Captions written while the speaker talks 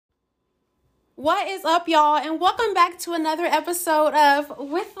What is up, y'all? And welcome back to another episode of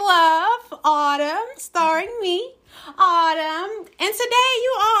With Love, Autumn, starring me, Autumn. And today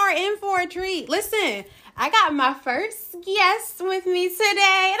you all are in for a treat. Listen, I got my first guest with me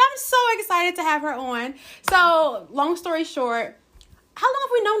today, and I'm so excited to have her on. So, long story short, how long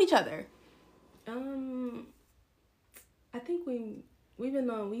have we known each other? I think we've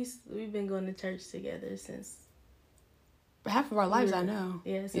been going to church together since half of our lives, I know.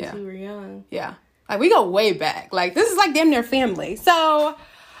 Yeah, since we were young. Yeah. Like, we go way back. Like, this is like damn near family. So,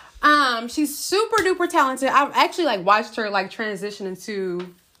 she's super duper talented. I've actually watched her transition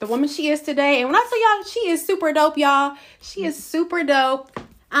into the woman she is today. And when I tell y'all, she is super dope, y'all. She is super dope.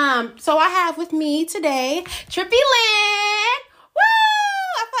 So I have with me today Trippie Lynn. Woo!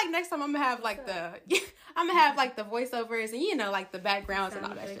 I feel like next time I'm gonna have the voiceovers and the backgrounds and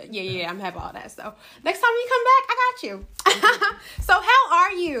all that shit. Yeah, I'm gonna have all that. So next time you come back, I got you. So how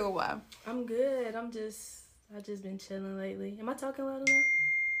are you? I'm good. I've just been chilling lately. Am I talking loud enough?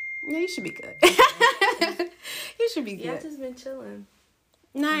 Yeah, you should be good. You should be good. Yeah, I've just been chilling.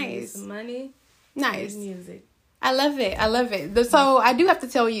 Nice. Some money. Nice. Music. I love it. So I do have to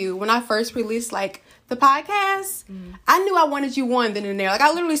tell you, when I first released the podcast, I knew I wanted you one then and there.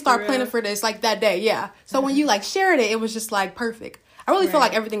 I literally started planning for this that day. Yeah. So when you shared it, it was just perfect. I really feel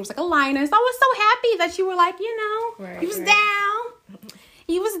like everything was aligning. So I was so happy that you were you was down.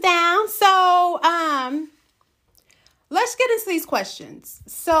 You was down. So let's get into these questions.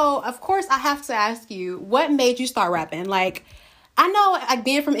 So of course I have to ask you, what made you start rapping? I know,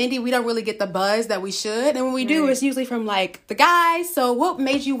 being from Indy, we don't really get the buzz that we should. And when we do, it's usually from, the guys. So what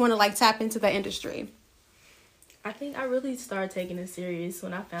made you want to, tap into the industry? I think I really started taking it serious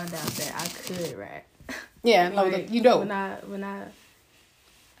when I found out that I could rap. Yeah, you know. When I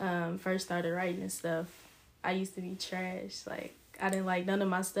first started writing and stuff, I used to be trash. I didn't like none of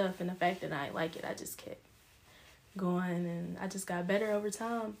my stuff. And the fact that I didn't like it, I just kept going. And I just got better over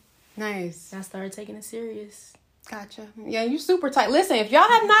time. Nice. And I started taking it serious. Gotcha. Yeah, you super tight. Listen, if y'all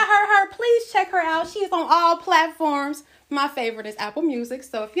have not heard her, please check her out. She's on all platforms. My favorite is Apple Music.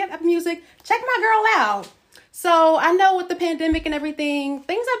 So if you have Apple Music, check my girl out. So I know with the pandemic and everything,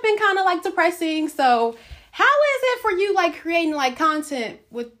 things have been kind of depressing. So how is it for you creating content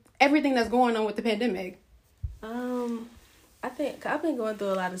with everything that's going on with the pandemic? I think I've been going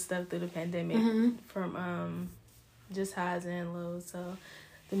through a lot of stuff through the pandemic, from just highs and lows. So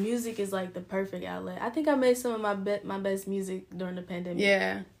the music is the perfect outlet. I think I made some of my best music during the pandemic.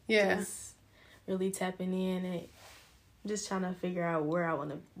 Yeah. Just really tapping in and just trying to figure out what I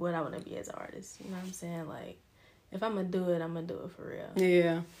want to be as an artist. You know what I'm saying? If I'm gonna do it, I'm gonna do it for real.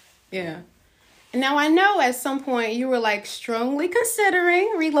 Yeah. And now I know at some point you were strongly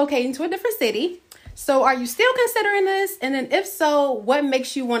considering relocating to a different city. So are you still considering this? And then if so, what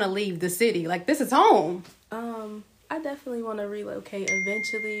makes you want to leave the city? This is home. I definitely want to relocate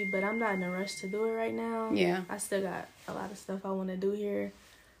eventually, but I'm not in a rush to do it right now. Yeah. I still got a lot of stuff I want to do here.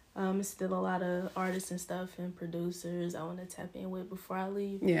 It's still a lot of artists and stuff and producers I want to tap in with before I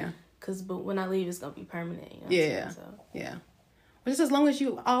leave. Yeah. But when I leave, it's going to be permanent. You know yeah. Yeah. But just as long as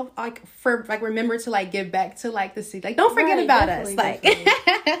you all remember to give back to the city. Don't forget about us.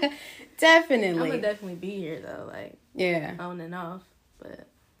 Definitely. I'm going to definitely be here though. Yeah. On and off. But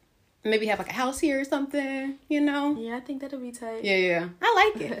maybe have a house here or something, Yeah, I think that'll be tight. Yeah.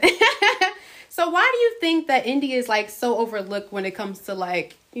 I like it. So why do you think that Indy is so overlooked when it comes to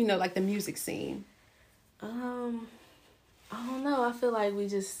the music scene? I don't know. I feel like we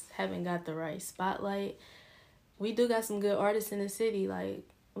just haven't got the right spotlight. We do got some good artists in the city.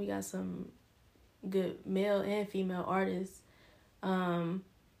 We got some good male and female artists.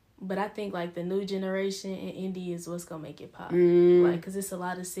 But I think the new generation in Indy is what's gonna make it pop. Cause it's a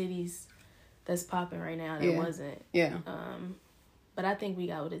lot of cities that's popping right now that wasn't. Yeah. But I think we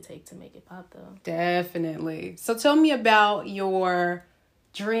got what it takes to make it pop though. Definitely. So tell me about your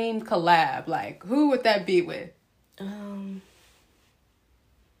dream collab. Who would that be with?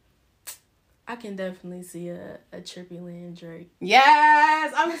 I can definitely see a Trippie Lynn and Drake.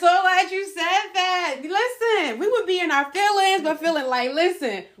 Yes, I'm so glad you said that. Listen, we would be in our feelings, but feeling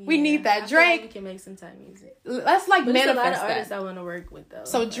listen, we need that Drake. We can make some type of music. Let's but manifest a lot of that. artists I want to work with though.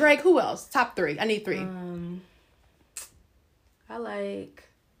 So Drake, who else? Top 3. I need 3. I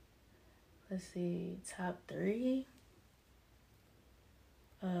let's see, top 3.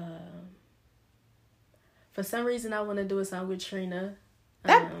 For some reason, I want to do a song with Trina.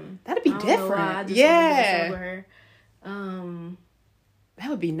 That'd be different. I just want to do a song with her. That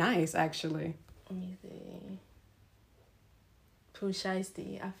would be nice, actually. Let me see. Pooh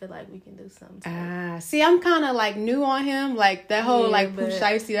Shiesty. I feel like we can do something. See, I'm kind of like new on him. Like that whole like Pooh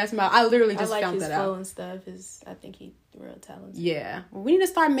Shiesty. That's I literally just found that out. His flow and stuff. I think he's real talented. Yeah, well, we need to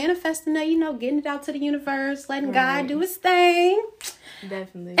start manifesting that. Getting it out to the universe, letting God do his thing.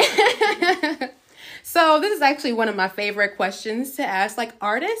 Definitely. So this is actually one of my favorite questions to ask, like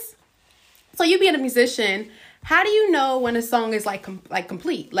artists. So you being a musician, how do you know when a song is like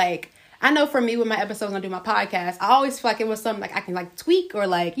complete? Like I know for me with my episodes when I do my podcast, I always feel like it was something like I can like tweak or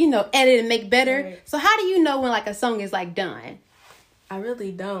like edit and make better. Right. So how do you know when like a song is like done? I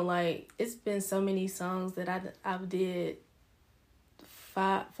really don't. Like it's been so many songs that I did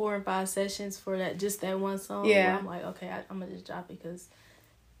 4 and 5 sessions for that one song. Yeah, I'm like, okay, I'm gonna just drop it because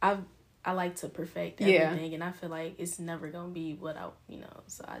I like to perfect everything, and I feel like it's never gonna be what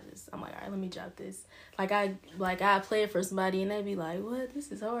So I'm like, all right, let me drop this. I play it for somebody, and they be like, "What?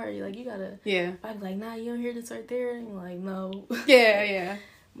 This is hard. Like you gotta." Yeah. I be like, "Nah, you don't hear this right there." And I'm like, "No." Yeah.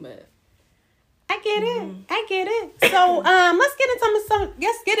 But I get it. I get it. So let's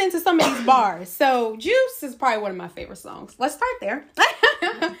get into some of these bars. So Juice is probably one of my favorite songs. Let's start there.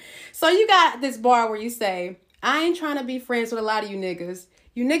 So you got this bar where you say, "I ain't trying to be friends with a lot of you niggas.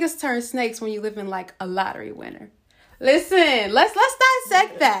 You niggas turn snakes when you living like a lottery winner." Listen, let's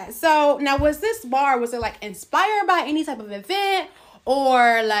dissect that. So now was it like inspired by any type of event,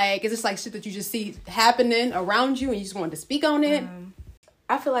 or like is this like shit that you just see happening around you and you just wanted to speak on it?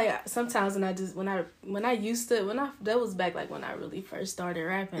 I feel like sometimes that was back like when I really first started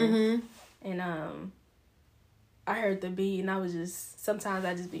rapping, and I heard the beat and I was sometimes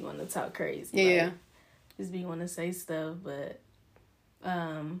I just be wanting to talk crazy, like, just be wanting to say stuff, but.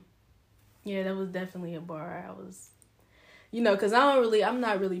 That was definitely a bar. I was, because I'm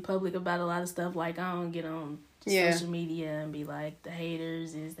not really public about a lot of stuff. Like I don't get on social media and be like the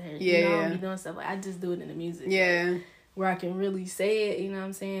haters is the haters. I don't be doing stuff like I just do it in the music. Yeah, like, where I can really say it. You know what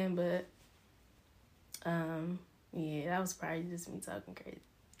I'm saying? But, that was probably just me talking crazy.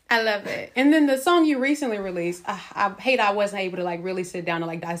 I love it. And then the song you recently released, I hate I wasn't able to like really sit down and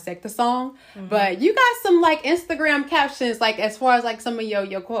like dissect the song, but you got some like Instagram captions like as far as like some of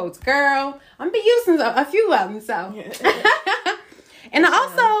your quotes. Girl, I'm gonna be using a few of them. So, and I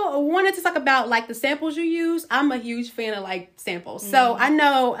also wanted to talk about like the samples you use. I'm a huge fan of like samples. So I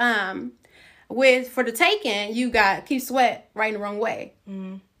know for The Taken, you got Keith Sweat Right in the Wrong Way.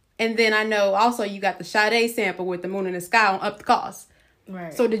 And then I know also you got the Sade sample with The Moon in the Sky on Up the Cost.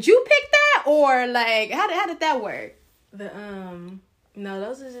 Right. So did you pick that or like how did that work? No,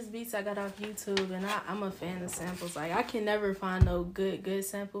 those are just beats I got off YouTube, and I'm a fan of samples. Like I can never find no good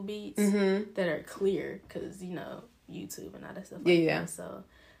sample beats that are clear because YouTube and all that stuff like that. So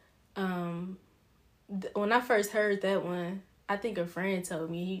when I first heard that one, I think a friend told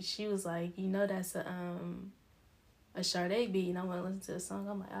me she was like, that's a Sade beat, and I want to listen to the song.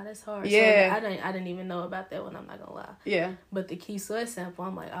 I'm like, oh, that's hard. Yeah. So I didn't even know about that one. I'm not gonna lie. Yeah. But the Keith Sweat sample,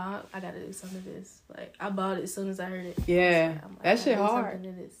 I'm like, oh, I gotta do something to this. Like I bought it as soon as I heard it. Yeah. Like, that shit hard.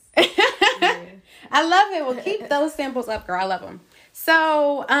 I love it. Well, keep those samples up, girl. I love them.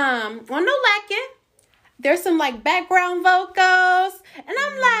 So, on No Lacking, there's some like background vocals, and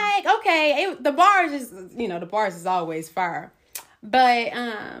I'm like, okay, the bars is always fire, but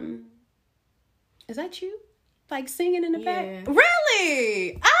is that you? Like singing in the back?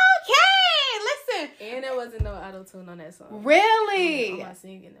 Really? Okay, listen. And there wasn't no auto-tune on that song. Really? On my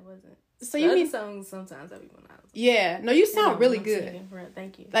singing, it wasn't. So you mean songs sometimes I be going out. Yeah. No, you sound really good.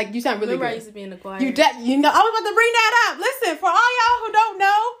 Thank you. Like you sound really good. I used to be in the choir. I was about to bring that up. Listen, for all y'all who don't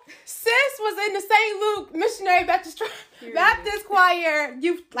know, sis was in the St. Luke Missionary Baptist choir,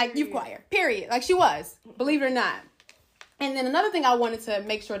 youth choir. Period. Like she was, believe it or not. And then another thing I wanted to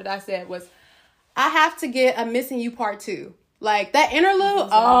make sure that I said was, I have to get a Missing You Part 2. Like that interlude,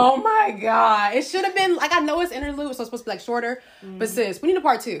 oh my God. It should have been, like I know it's interlude, so it's supposed to be like shorter. But sis, we need a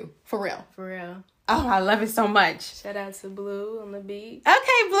part 2. For real. For real. Oh, I love it so much. Shout out to Blue on the beat.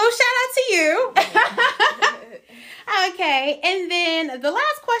 Okay, Blue, shout out to you. Okay, and then the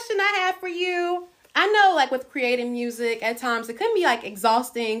last question I have for you, I know like with creating music, at times it can be like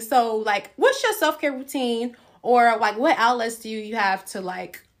exhausting. So like, what's your self-care routine? Or like what outlets do you have to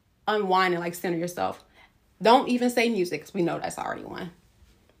like unwind and like center yourself? Don't even say music because we know that's already one.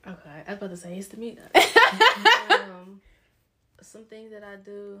 Okay, I was about to say it's the music. Some things that I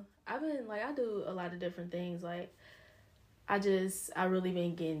do, I do a lot of different things. Like I really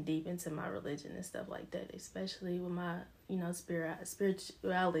been getting deep into my religion and stuff like that, especially with my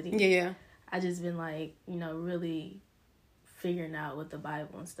spirituality. Yeah. I just been like really figuring out what the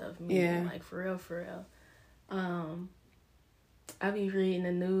Bible and stuff mean. Like for real. I be reading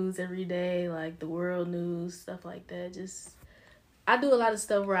the news every day, like the world news, stuff like that. Just I do a lot of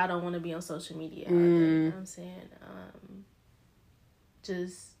stuff where I don't want to be on social media all day, you know what I'm saying?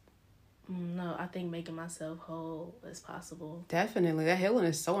 No, I think making myself whole as possible. Definitely. That healing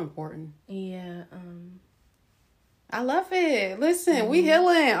is so important. Yeah. I love it. Listen, we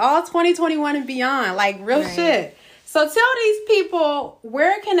healing all 2021 and beyond. Like, real shit. So tell these people,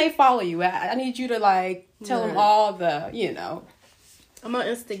 where can they follow you at? I need you to, like, tell them all the, you know. I'm on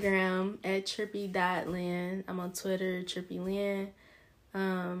Instagram at trippy.land. I'm on Twitter, trippyland.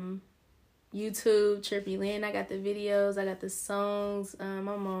 YouTube, Trippy Land. I got the videos. I got the songs. I'm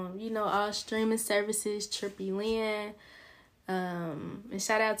on, you know, all streaming services, Trippy Land. And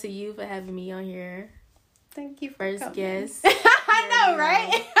shout out to you for having me on here. Thank you for First coming. guest. I know,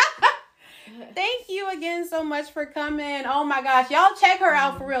 right? Thank you again so much for coming. Oh my gosh. Y'all check her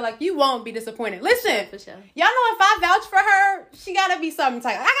out for real. Like, you won't be disappointed. Listen, For sure. y'all know if I vouch for her, she gotta be something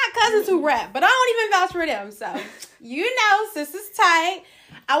tight. I got cousins who rap, but I don't even vouch for them. So, you know, sis is tight.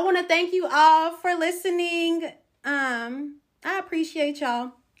 I want to thank you all for listening. I appreciate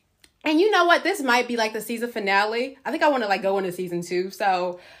y'all. And you know what? This might be like the season finale. I think I want to like go into season 2.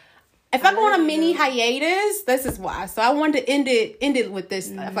 So if I go on a mini hiatus, this is why. So I wanted to end it with this.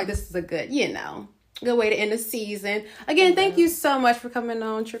 I feel like this is a good, you know, good way to end the season. Again, thank you so much for coming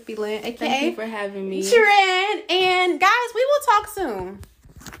on Trippy Land, aka Thank you for having me. Trin. And guys, we will talk soon.